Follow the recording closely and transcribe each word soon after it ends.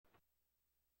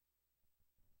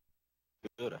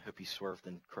I hope he swerved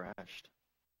and crashed.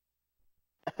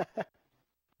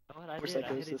 What I did,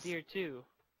 I hit a deer too.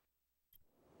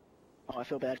 Oh, I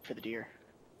feel bad for the deer.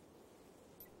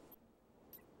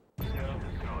 So,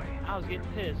 I was getting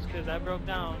pissed because I broke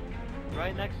down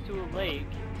right next to a lake.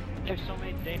 There's so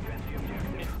many dangerous.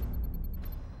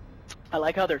 I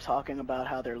like how they're talking about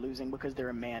how they're losing because they're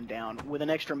a man down. With an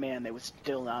extra man, they would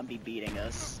still not be beating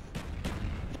us.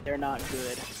 They're not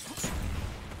good.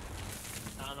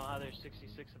 I don't know how they're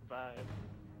 66-5.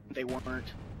 They weren't.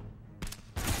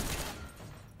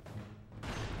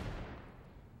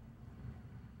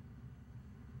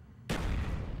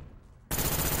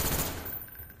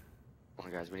 Come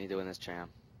on, guys, we need to win this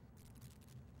champ.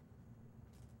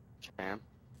 Champ.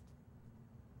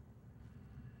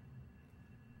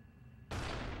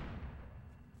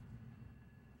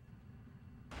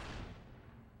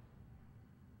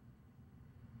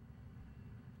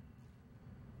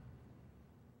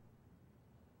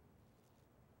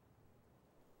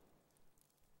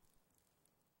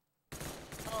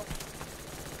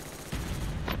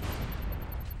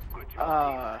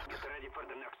 Get ready for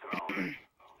the next round.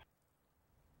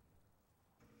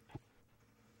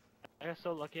 I got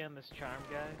so lucky on this charm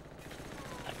guy.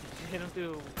 I just hit him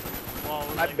through the wall.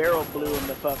 My like, barrel blew him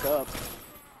the fuck up.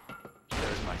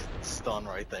 There's my stun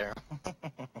right there.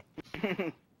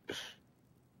 Switching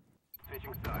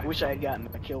I sides. wish I had gotten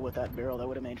a kill with that barrel. That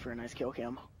would have made for a nice kill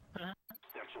cam. Search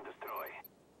and destroy.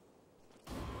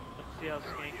 Let's see how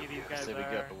skanky these I guys say we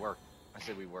are. go to work. I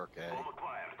say we work A. Bomb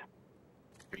acquired.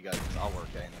 You guys, I'll work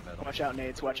A in the middle. Watch out,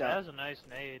 nades. Watch That out. was a nice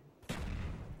nade.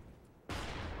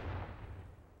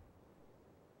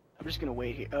 I'm just gonna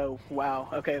wait here. Oh, wow.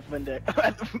 Okay,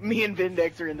 Vindex. Me and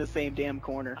Vindex are in the same damn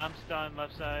corner. I'm stunned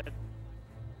left side.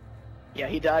 Yeah,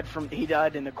 he died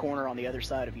in the corner on the other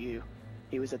side of you.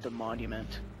 He was at the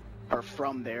monument. Or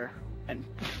from there. And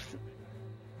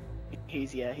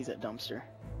he's at dumpster.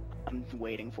 I'm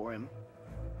waiting for him.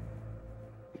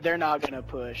 They're not gonna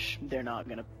push. They're not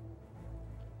gonna.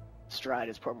 Stride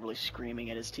is probably screaming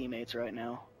at his teammates right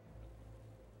now.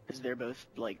 Because they're both,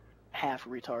 like, half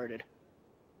retarded.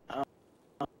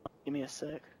 Give me a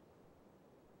sec.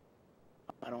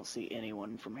 I don't see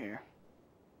anyone from here.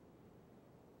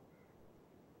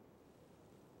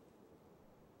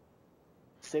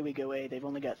 Say we go A, they've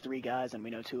only got 3 guys and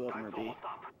we know 2 of them are B.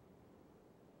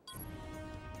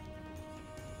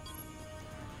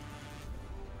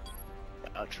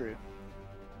 Oh, true.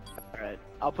 Alright,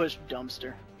 I'll push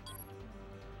dumpster.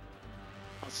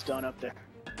 I'll stun up there.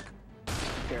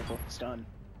 Careful, stun.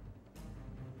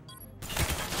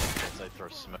 Once I throw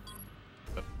smoke.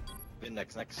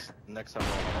 Vindex, next time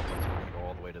we're on offense, we're gonna go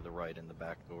all the way to the right in the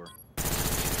back door.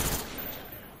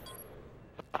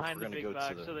 Behind We're the gonna big go box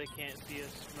to the- so they can't see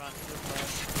us run to the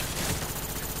left.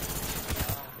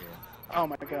 Yeah. Oh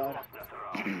my god. Lost that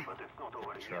round, but it's not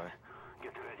over Try. yet.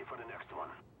 Get ready for the next one.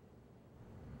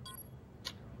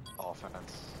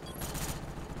 Offense.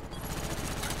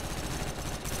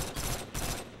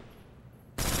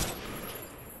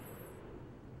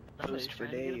 Somebody's Toast for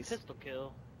trying to get a days. pistol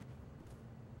kill.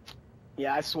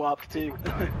 Yeah, I swapped too.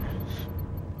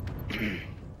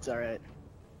 It's alright.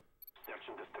 Search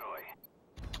and destroy.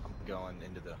 I'm going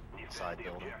into the side Defend the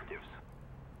building. objectives.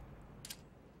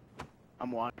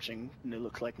 I'm watching, and it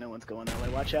looks like no one's going that way.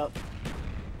 Watch out.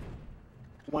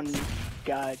 1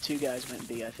 guy, 2 guys went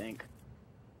B, I think.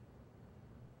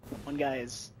 1 guy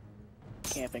is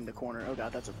camping the corner. Oh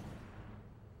god, that's a...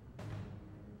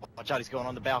 Watch out, he's going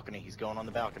on the balcony. He's going on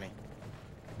the balcony.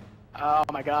 Oh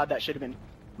my god, that should have been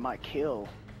my kill.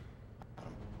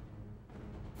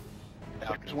 There's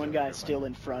Balcony's 1 over guy here, still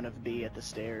in front of B at the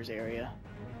stairs area.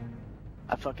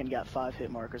 I fucking got 5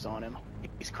 hit markers on him.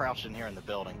 He's crouched in here in the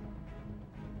building.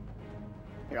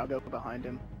 Here, I'll go behind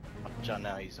him. Watch out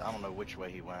now, I don't know which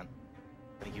way he went.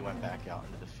 I think he went back out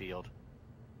into the field.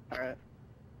 Alright.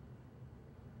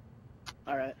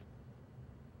 Alright.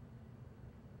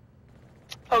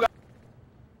 Oh god!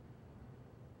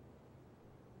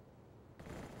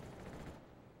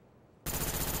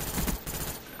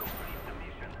 Complete the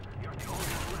mission. You're the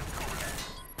only one left, comrade.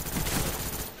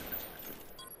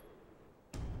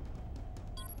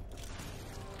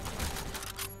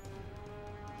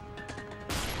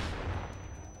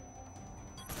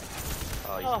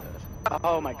 Oh, he's Oh. dead.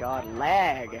 Oh my god,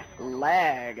 lag!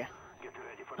 Lag! Get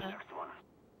ready for the next one.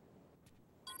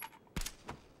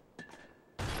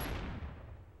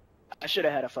 I should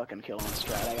have had a fucking kill on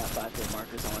Strat. I got 5 hit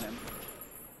markers on him.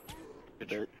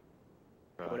 Good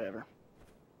But try. whatever.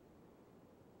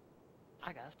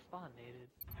 I got spawnated.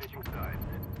 Switching sides.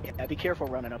 Yeah, be careful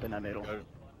running up in that middle. Go-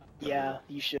 Yeah,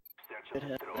 you should. Search Go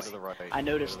to the right. I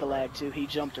Go noticed to the right. lag too. He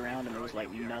jumped around and there was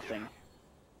like nothing.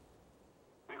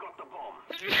 We got the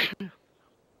bomb.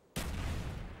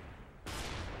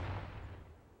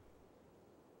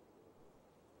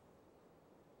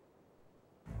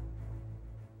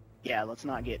 Yeah, let's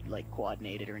not get like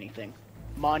coordinated or anything.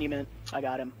 Monument, I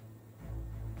got him.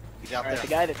 He's out Alright, there. the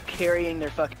guy that's carrying their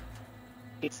fucking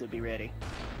gates will be ready.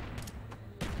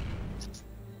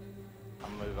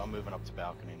 I'm moving up to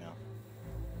balcony now.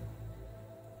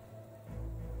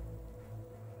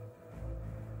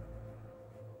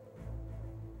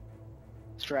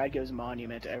 Stride goes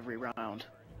monument every round.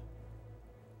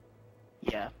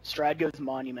 Yeah, Stride goes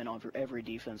monument on for every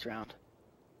defense round.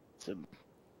 So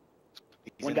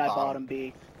He's one in guy bottom. bottom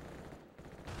B.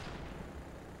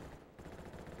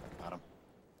 Got him.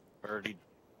 Birdie.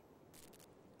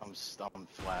 I'm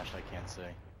flashed. I can't see.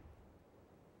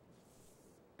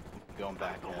 I'm going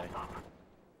back.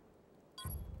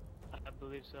 I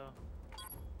believe so.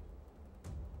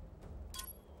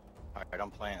 All right,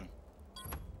 I'm playing.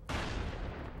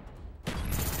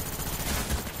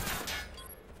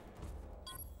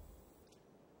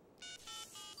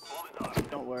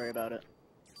 Don't worry about it.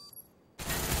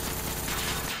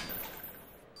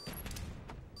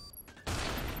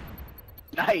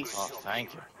 Nice! Oh,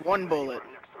 thank you. One bullet.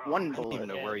 One I didn't even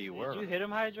bullet. know where you were. Did you hit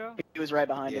him, Hydro? He was right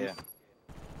behind Yeah. him.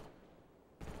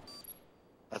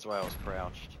 That's why I was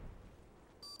crouched.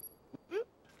 I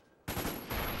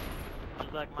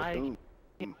was like, Mike,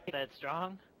 Boom. that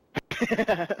strong?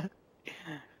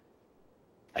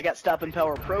 I got Stop and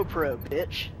Power Pro,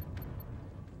 bitch.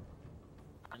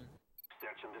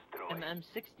 Search and destroy. And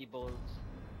M60 bullets.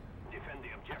 Defend the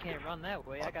I objective. can't run that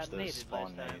way. I Watch got those naded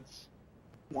spawn last time. nades.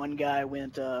 One guy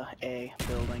went A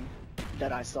building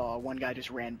that I saw. One guy just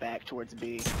ran back towards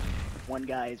B. One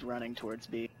guy is running towards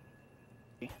B.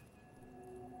 I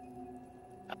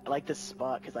like this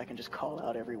spot because I can just call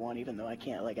out everyone even though I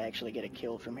can't like actually get a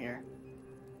kill from here.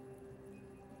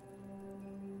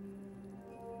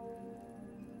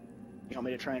 You want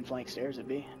me to try and flank stairs at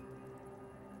B?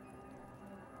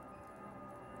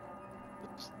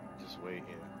 Just wait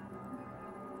here.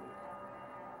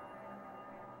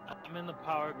 I'm in the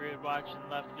power grid watching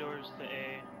left doors to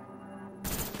A.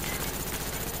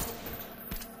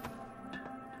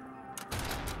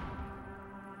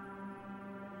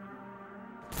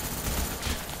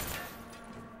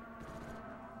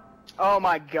 Oh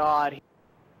my god.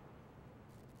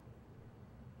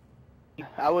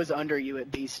 I was under you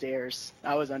at B stairs.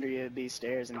 I was under you at B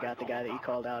stairs and got the guy that you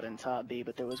called out in top B,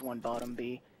 but there was one bottom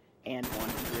B and one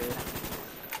grid.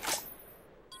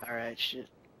 Alright, shit.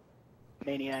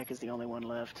 Maniac is the only one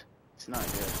left. It's not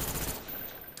good.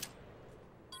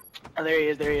 Oh, there he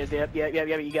is, there he is. Yep,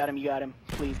 you got him.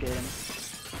 Please get him.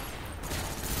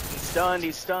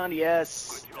 He's stunned,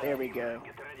 yes. There we go.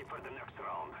 Get ready for the next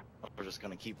round. We're just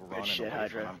gonna keep running shit, away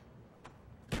Hydra. from him.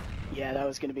 Yeah, that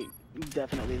was gonna be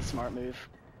definitely the smart move.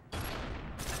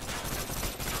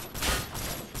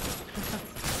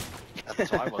 That's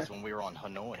how I was when we were on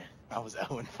Hanoi. I was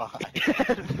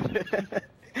 0-5.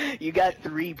 You got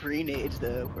 3 pre-nades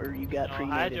though, or you got No, pre-naded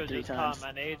Hydro 3 just times. caught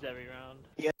my nades every round.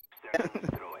 Search and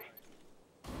destroy.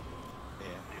 Yeah.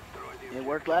 Destroy the It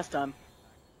worked last time.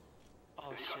 Oh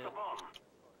We got shit. the bomb.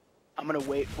 I'm gonna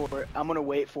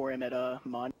wait for him at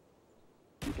Mon.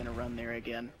 He's gonna run there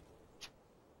again.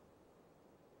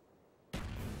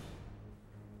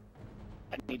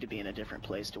 I need to be in a different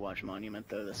place to watch Monument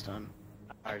though this time.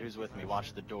 Alright, who's with me?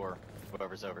 Watch the door.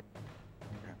 Whoever's over.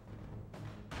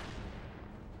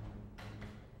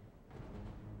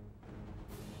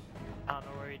 I don't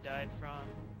know where he died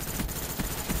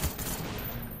from.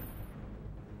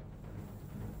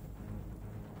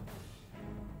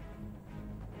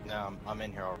 No, I'm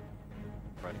in here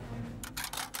already.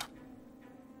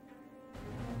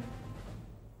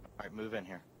 Alright, move in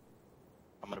here.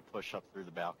 I'm gonna push up through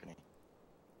the balcony.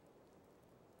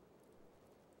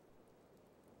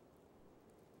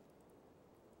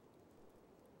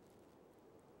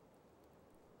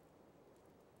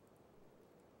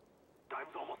 Time's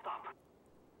almost up.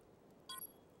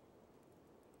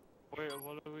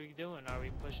 What are we doing? Are we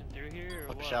pushing through here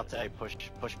or Push what? out to A, push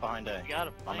behind A. We got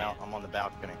a I'm plan. out, I'm on the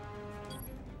balcony.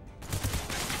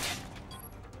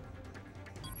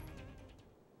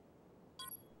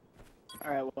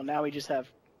 Alright, well now we just have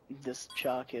this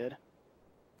Cha kid.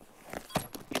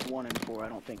 He's 1 and 4, I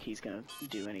don't think he's gonna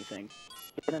do anything.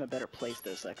 Get in a better place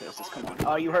though, Psychosis, come on.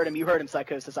 Oh, you heard him,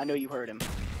 Psychosis, I know you heard him.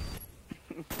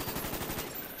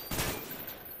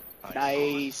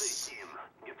 Nice. Team,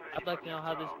 get ready I'd like for to know next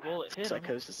how this round. bullet hit him.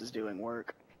 Psychosis is doing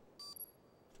work.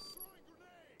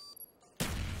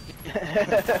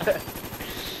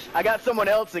 I got someone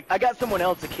else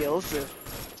to kill, so it's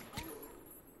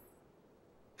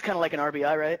kind of like an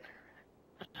RBI, right?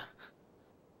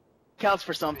 Counts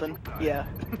for something. Yeah.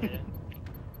 Yeah.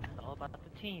 It's all about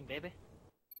the team, baby.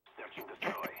 Search and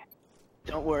destroy.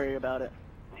 Don't worry about it.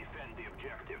 Defend the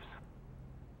objectives.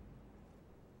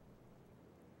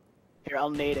 Here, I'll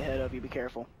nade ahead of you. Be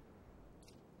careful.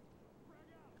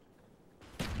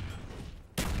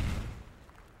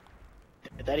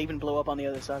 Did that even blow up on the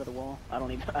other side of the wall? I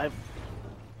don't even.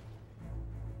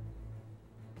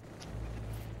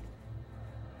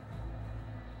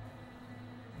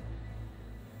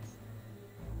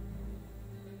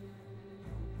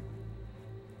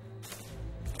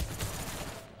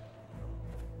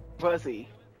 Where was he?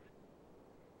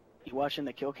 You watching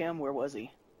the kill cam? Where was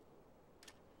he?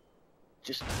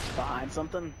 Just behind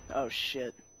something? Oh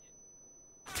shit.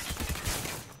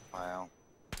 Wow.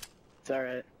 It's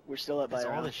alright. We're still up by It's a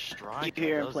all round. this strike. You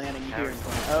hear him does planning, you carry- hear him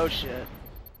planning. Oh shit.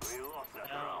 We lost that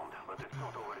round, but it's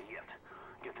not over yet.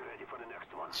 Get ready for the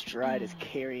next one. Stride is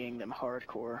carrying them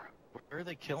hardcore. Where are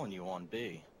they killing you on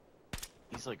B?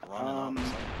 He's like running up.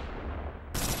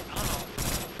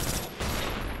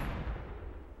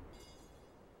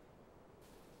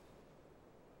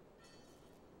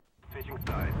 Switching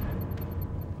sides.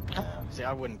 See,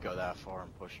 I wouldn't go that far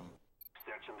and push him.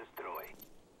 Search and destroy.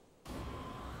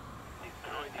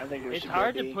 I think we It's should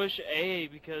hard go to B. push A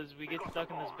because we get stuck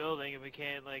in this building and we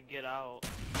can't like get out.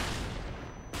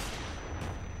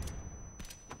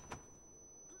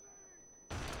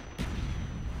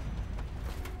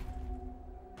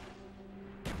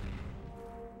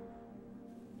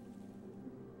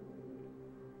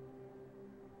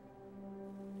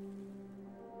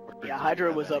 Yeah,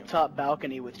 Hydro was up top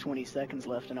balcony with 20 seconds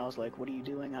left, and I was like, what are you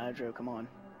doing, Hydro? Come on.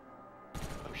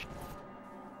 Oh, shit.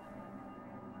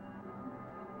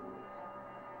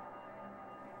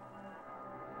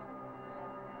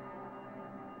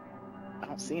 I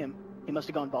don't see him. He must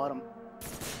have gone bottom.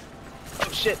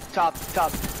 Oh shit, top,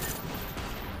 top.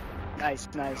 Nice,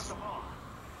 nice.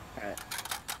 Alright.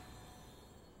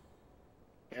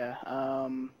 Yeah,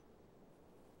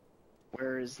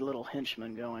 where is little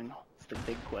henchman going? It's the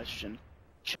big question.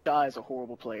 Shaw is a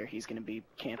horrible player. He's gonna be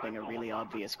camping a really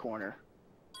obvious corner.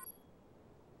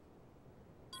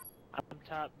 I'm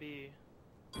top B.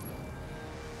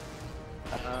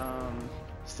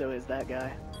 So is that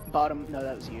guy. Bottom, no,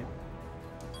 that was you.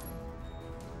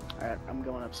 Alright, I'm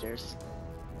going upstairs.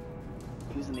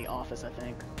 He was in the office, I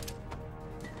think.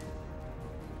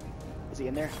 Is he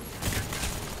in there?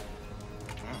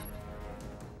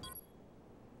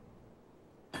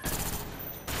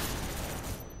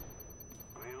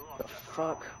 We lost The that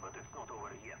fuck? round, but it's not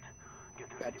over yet. Get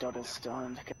ready Got for double the next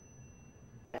one. stunned.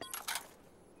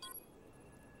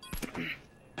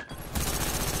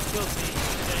 Still see you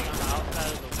sitting on the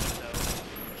outside of the window.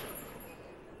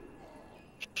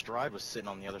 Stride was sitting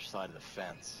on the other side of the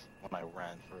fence when I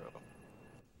ran through.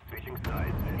 Switching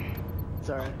sides. It's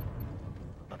alright.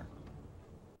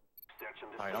 Search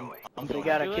and Alright, destroy. I'm But he going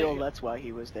got a feel kill, like- that's why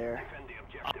he was there. Defend the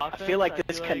objective. I Offense, feel like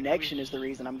this we connection is sh- the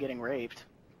reason I'm getting raped.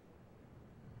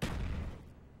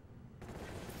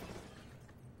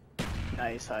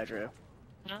 Nice, Hydro.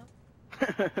 Huh?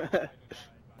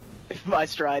 My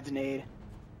strides nade.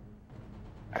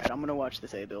 Alright, I'm gonna watch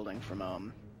this A building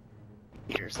from,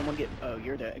 here, someone get, oh,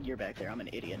 you're back there, I'm an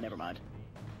idiot, never mind.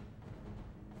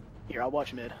 Here, I'll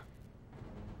watch mid.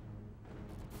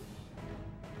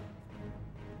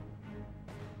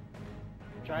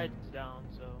 Tried's down,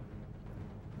 so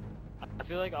I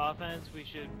feel like offense we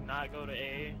should not go to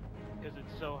A because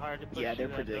it's so hard to push Yeah, they're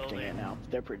through that predicting building. it now.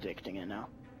 They're predicting it now.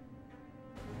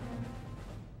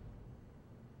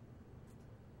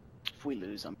 If we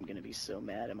lose, I'm gonna be so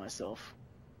mad at myself.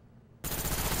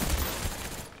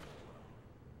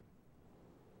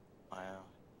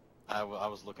 I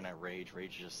was looking at Rage.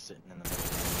 Rage just sitting in the middle.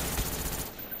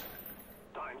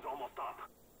 Time's almost up.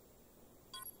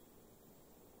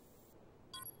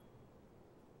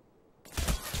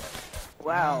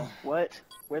 Wow, what?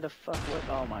 Where the fuck, what?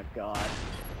 Oh my god.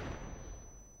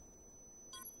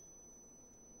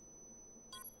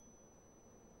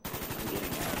 I'm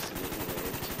getting absolutely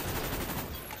raped.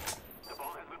 The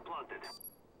bomb has been planted.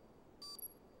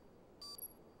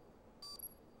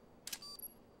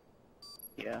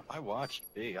 Yeah. I watched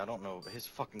B. I don't know. His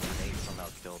fucking grenade somehow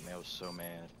killed me. I was so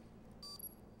mad.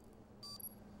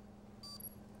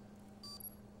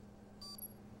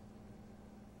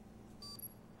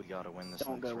 We gotta win this.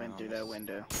 Don't next go in round. through that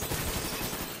window.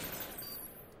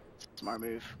 Smart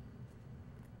move.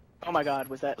 Oh my god,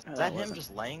 was that... Is that him wasn't.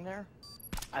 just laying there?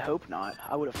 I hope not.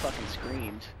 I would have fucking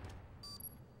screamed.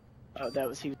 Oh, that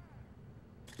was he.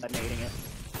 Nading it.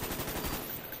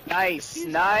 Nice,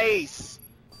 nice.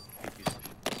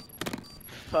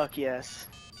 Fuck yes.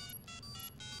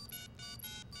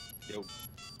 Yo.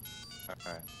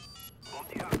 Alright. Bomb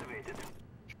deactivated.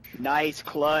 Nice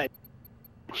clutch.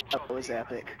 That was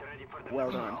epic. Get ready for the Well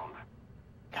next done. round.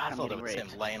 God, I I'm thought it getting was him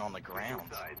raped. laying on the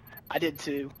ground. Sides. I did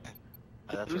too.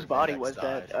 That's Whose where body Vindex was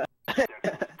died. that? Sector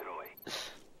destroy.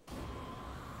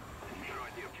 Destroy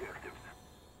the objectives.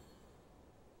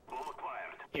 Bomb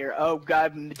acquired. Here, oh, guy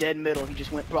in the dead middle. He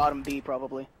just went bottom B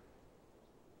probably.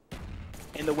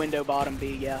 In the window, bottom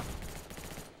B, yeah.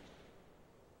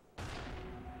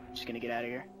 Just gonna get out of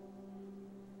here.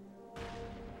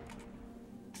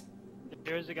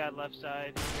 There's a guy left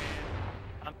side.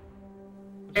 I'm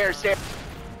Stairs, stairs.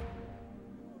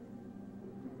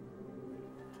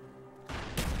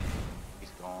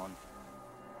 He's gone.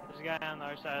 There's a guy on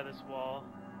our side of this wall.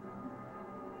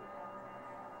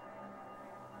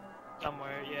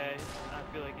 Somewhere, yeah.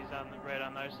 I feel like he's on the right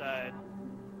on our side.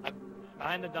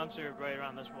 Behind the dumpster, right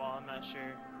around this wall. I'm not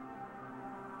sure.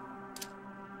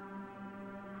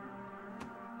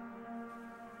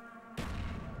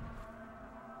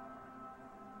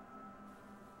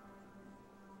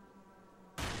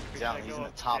 He's out. Should I He's go in the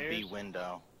top B upstairs?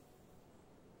 window.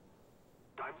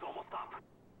 Time's almost up.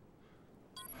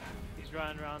 He's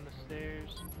running around the stairs.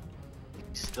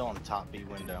 He's still in the top B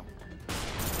window.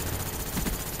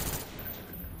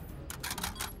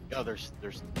 Yo, there's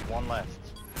one left.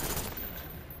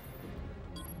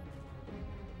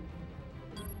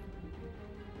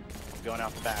 Going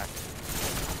out the back.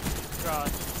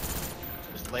 Cross.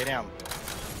 Just lay down.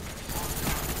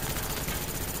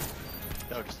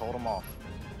 Yo, just hold him off.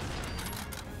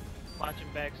 Watching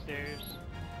back stairs.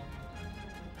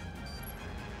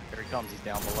 Here he comes. He's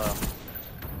down below.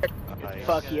 Nice.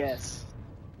 Fuck yes.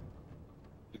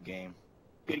 Good game.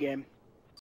 Good game.